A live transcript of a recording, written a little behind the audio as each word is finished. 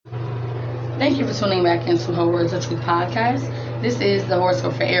Thank you for tuning back into Her Words of Truth podcast. This is the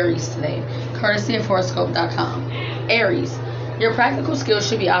horoscope for Aries today, courtesy of Horoscope.com. Aries, your practical skills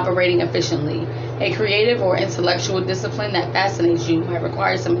should be operating efficiently. A creative or intellectual discipline that fascinates you might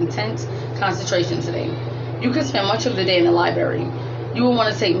require some intense concentration today. You could spend much of the day in the library. You will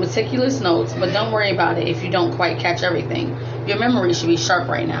want to take meticulous notes, but don't worry about it if you don't quite catch everything. Your memory should be sharp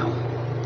right now.